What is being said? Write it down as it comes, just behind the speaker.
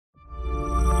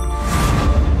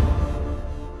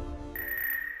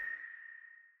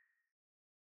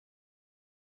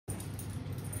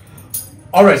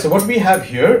Alright, so what we have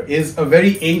here is a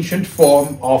very ancient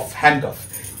form of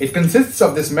handcuff. It consists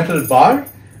of this metal bar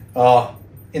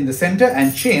in the center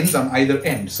and chains on either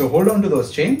end. So hold on to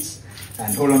those chains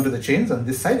and hold on to the chains on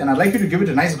this side, and I'd like you to give it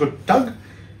a nice good tug.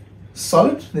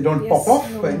 Solid, they don't pop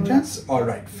off by any chance.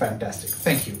 Alright, fantastic,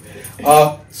 thank you.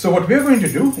 So what we're going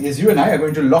to do is you and I are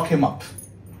going to lock him up.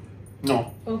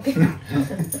 No. Okay.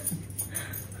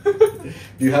 Do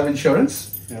you have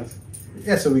insurance? Yes.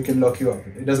 Yeah, so we can lock you up.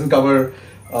 It doesn't cover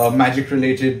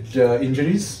magic-related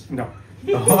injuries? No.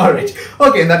 Alright.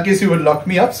 Okay, in that case you would lock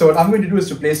me up. So what I'm going to do is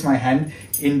to place my hand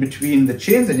in between the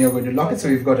chains and you're going to lock it. So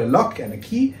we've got a lock and a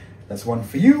key. That's one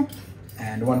for you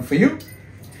and one for you.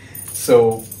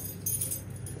 So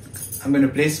I'm going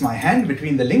to place my hand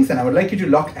between the links and I would like you to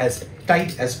lock as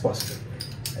tight as possible.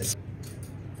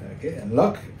 Okay, and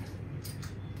lock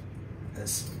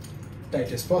as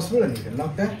tight as possible, and you can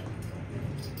lock that.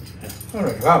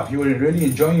 Alright, wow, you were really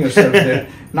enjoying yourself there.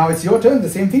 Now it's your turn, the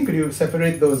same thing. Could you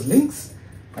separate those links?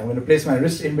 I'm going to place my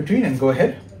wrist in between and go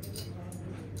ahead.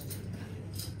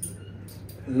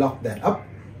 Lock that up.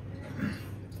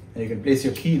 And you can place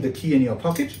your key, the key in your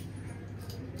pocket.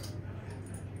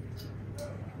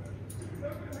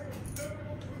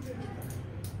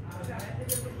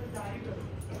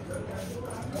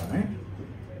 Alright.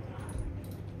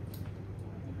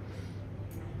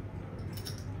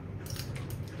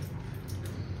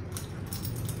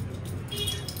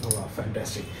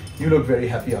 Fantastic. You look very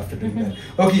happy after doing that.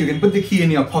 Okay, you can put the key in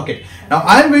your pocket. Now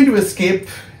I'm going to escape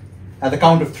at the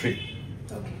count of 3.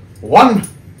 Okay. 1,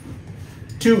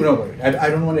 2, no worry. I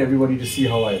don't want everybody to see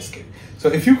how I escape. So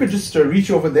if you could just reach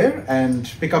over there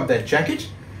and pick up that jacket.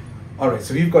 Alright,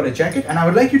 so we've got a jacket and I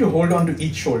would like you to hold on to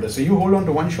each shoulder. So you hold on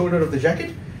to one shoulder of the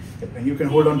jacket and you can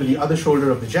hold on to the other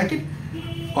shoulder of the jacket.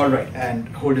 Alright, and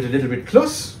hold it a little bit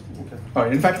close. All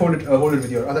right, in fact, hold it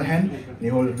with your other hand. And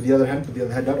you hold it with the other hand, put the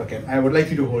other hand out. Okay, I would like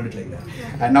you to hold it like that.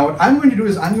 And now what I'm going to do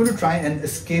is I'm going to try and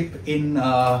escape in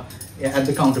at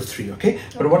the count of 3, okay?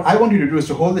 But what I want you to do is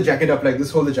to hold the jacket up like this,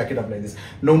 hold the jacket up like this.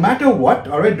 No matter what,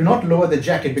 all right, do not lower the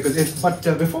jacket because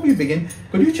before we begin,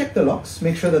 could you check the locks?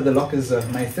 Make sure that the lock is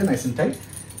nice and tight.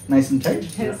 Nice and tight?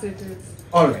 Yes, it is.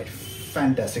 All right,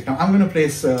 fantastic. Now I'm going to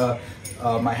place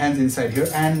my hands inside here,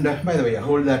 and by the way,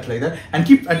 hold that like that, and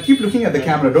keep looking at the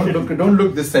camera. Don't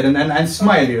look this side, and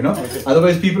smile. You know,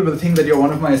 otherwise people will think that you're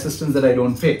one of my assistants that I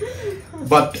don't pay.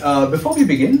 But before we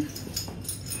begin,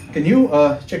 can you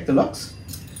check the locks?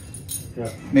 Yeah.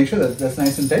 Make sure that that's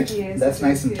nice and tight. Yes, that's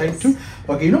nice and tight too.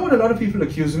 Okay, you know what a lot of people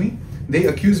accuse me? They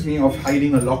accuse me of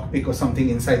hiding a lockpick or something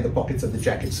inside the pockets of the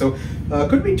jacket. So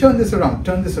could we turn this around?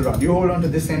 Turn this around. You hold on to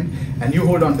this end and you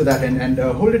hold on to that end and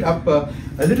hold it up a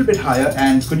little bit higher.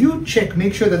 And could you check,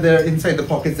 make sure that they're inside the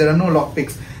pockets. There are no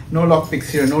lockpicks. No lockpicks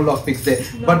here, no lockpicks there.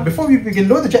 No. But before we begin,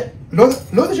 lower the jacket. Lower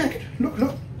the jacket.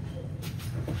 Look.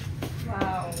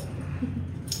 Wow.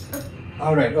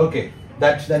 All right, okay.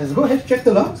 That is, go ahead, check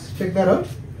the locks. Check that out.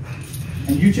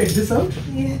 And you check this out?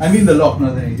 Yes. I mean the lock,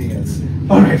 not anything else.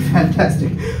 Alright,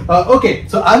 fantastic. Okay,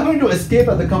 so I'm going to escape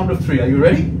at the count of 3. Are you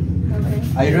ready?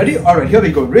 Okay. Are you ready? Alright, here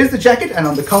we go. Raise the jacket and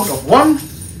on the count of 1,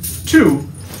 2,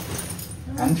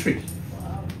 and 3.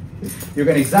 Wow. You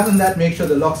can examine that, make sure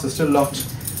the locks are still locked.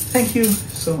 Thank you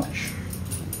so much.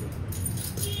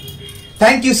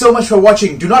 Thank you so much for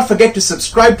watching. Do not forget to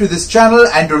subscribe to this channel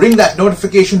and to ring that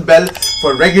notification bell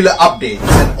for regular updates.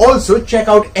 And also check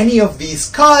out any of these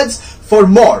cards for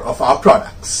more of our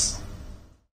products.